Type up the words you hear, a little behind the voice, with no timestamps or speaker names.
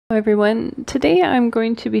Hello everyone, today I'm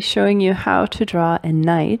going to be showing you how to draw a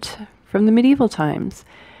knight from the medieval times.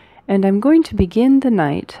 And I'm going to begin the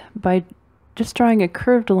knight by just drawing a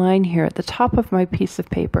curved line here at the top of my piece of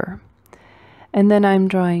paper. And then I'm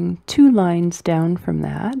drawing two lines down from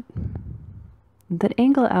that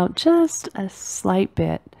angle out just a slight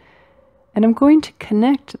bit. And I'm going to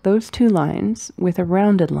connect those two lines with a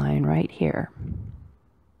rounded line right here.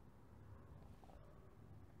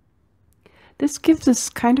 This gives us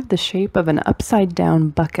kind of the shape of an upside down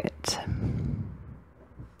bucket.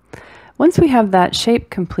 Once we have that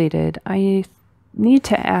shape completed, I need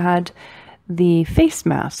to add the face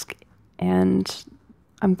mask, and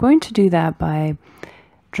I'm going to do that by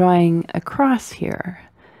drawing a cross here.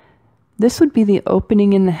 This would be the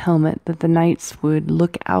opening in the helmet that the knights would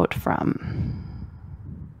look out from.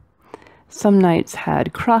 Some knights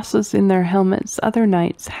had crosses in their helmets, other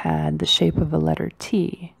knights had the shape of a letter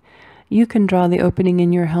T. You can draw the opening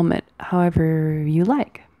in your helmet however you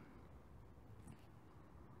like.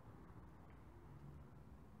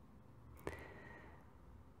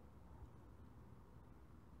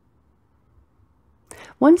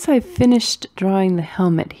 Once I've finished drawing the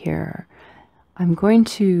helmet here, I'm going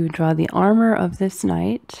to draw the armor of this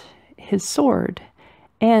knight, his sword,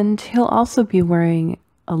 and he'll also be wearing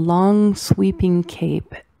a long sweeping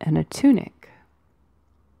cape and a tunic.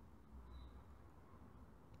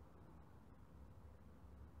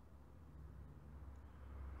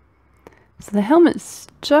 So the helmet's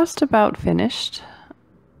just about finished.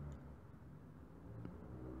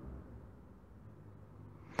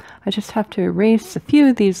 I just have to erase a few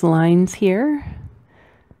of these lines here.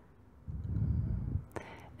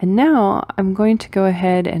 And now I'm going to go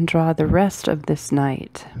ahead and draw the rest of this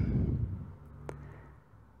knight.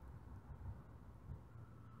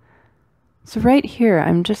 So right here,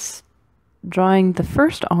 I'm just drawing the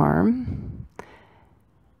first arm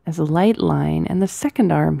as a light line, and the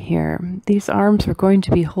second arm here. These arms are going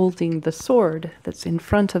to be holding the sword that's in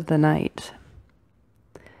front of the knight.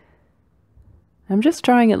 I'm just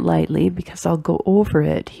drawing it lightly because I'll go over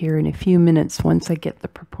it here in a few minutes once I get the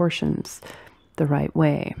proportions the right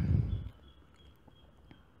way.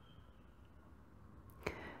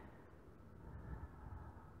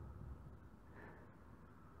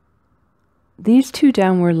 These two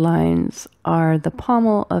downward lines are the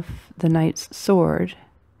pommel of the knight's sword,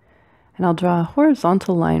 and I'll draw a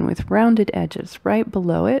horizontal line with rounded edges right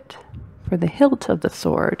below it for the hilt of the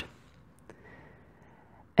sword.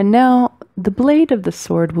 And now the blade of the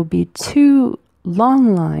sword will be two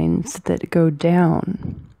long lines that go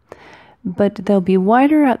down, but they'll be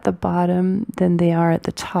wider at the bottom than they are at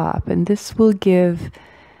the top, and this will give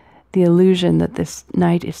the illusion that this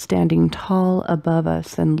knight is standing tall above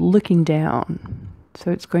us and looking down.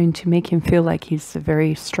 So it's going to make him feel like he's a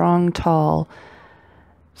very strong, tall,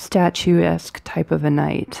 statuesque type of a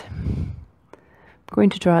knight. I'm going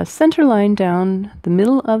to draw a center line down the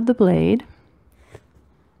middle of the blade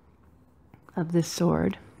of this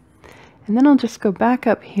sword, and then I'll just go back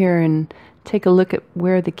up here and take a look at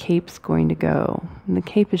where the cape's going to go. And the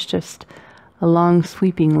cape is just a long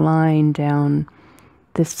sweeping line down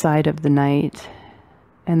this side of the knight,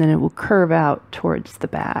 and then it will curve out towards the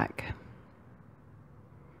back.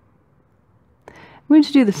 I'm going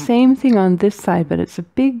to do the same thing on this side, but it's a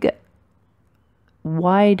big,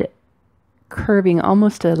 wide, curving,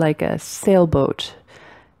 almost like a sailboat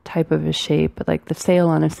type of a shape, like the sail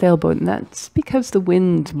on a sailboat, and that's because the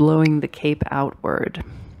wind's blowing the cape outward.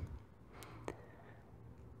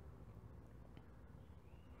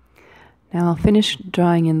 Now I'll finish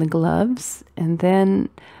drawing in the gloves, and then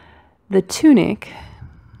the tunic,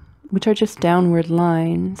 which are just downward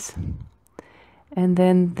lines, and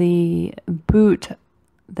then the boot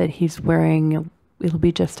that he's wearing, it'll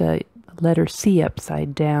be just a letter C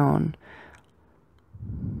upside down.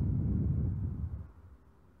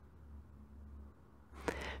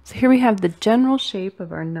 So here we have the general shape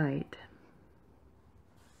of our knight.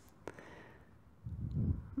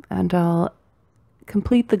 And I'll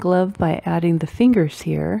complete the glove by adding the fingers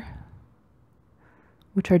here,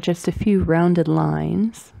 which are just a few rounded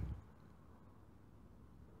lines.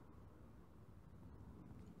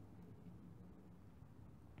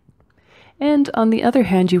 And on the other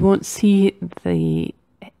hand, you won't see the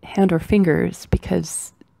hand or fingers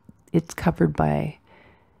because it's covered by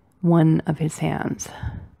one of his hands.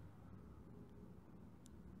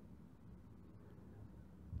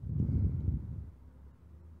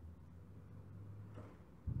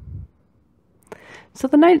 So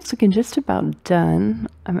the knight's looking just about done.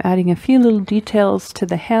 I'm adding a few little details to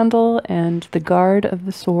the handle and the guard of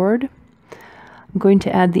the sword. I'm going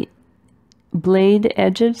to add the blade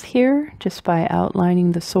edges here just by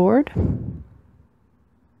outlining the sword.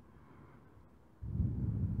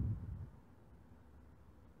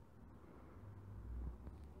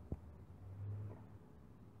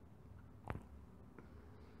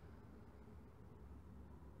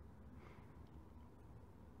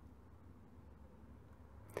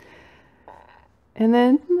 And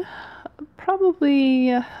then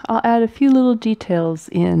probably I'll add a few little details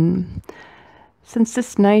in. Since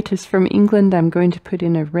this knight is from England, I'm going to put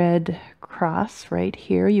in a red cross right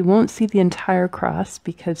here. You won't see the entire cross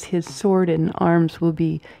because his sword and arms will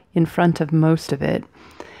be in front of most of it.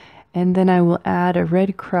 And then I will add a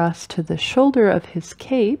red cross to the shoulder of his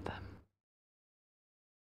cape.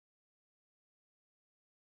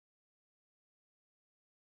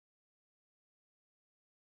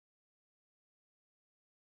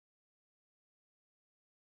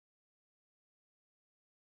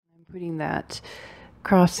 Putting that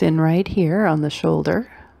cross in right here on the shoulder.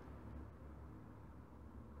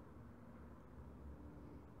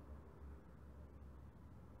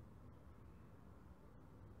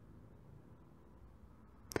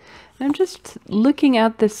 I'm just looking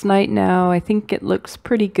at this knight now. I think it looks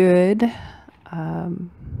pretty good.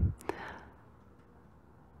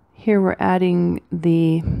 Here we're adding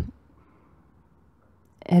the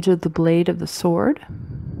edge of the blade of the sword.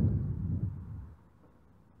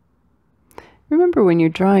 Remember, when you're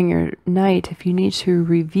drawing your knight, if you need to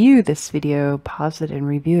review this video, pause it and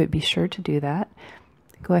review it. Be sure to do that.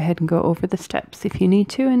 Go ahead and go over the steps if you need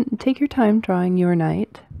to, and take your time drawing your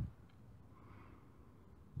knight.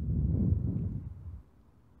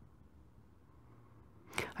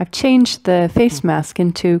 I've changed the face mask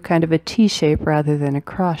into kind of a T shape rather than a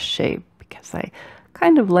cross shape because I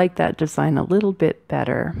kind of like that design a little bit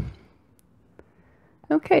better.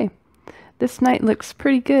 Okay. This knight looks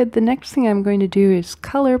pretty good. The next thing I'm going to do is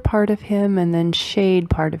color part of him and then shade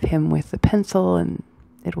part of him with the pencil, and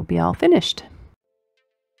it will be all finished.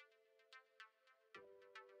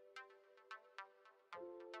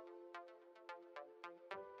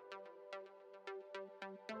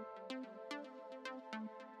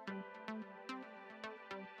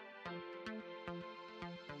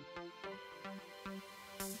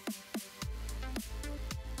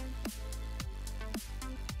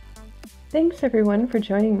 Thanks everyone for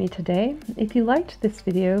joining me today. If you liked this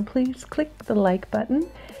video, please click the like button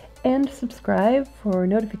and subscribe for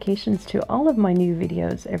notifications to all of my new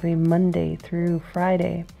videos every Monday through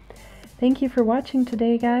Friday. Thank you for watching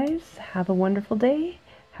today, guys. Have a wonderful day,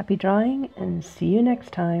 happy drawing, and see you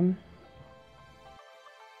next time.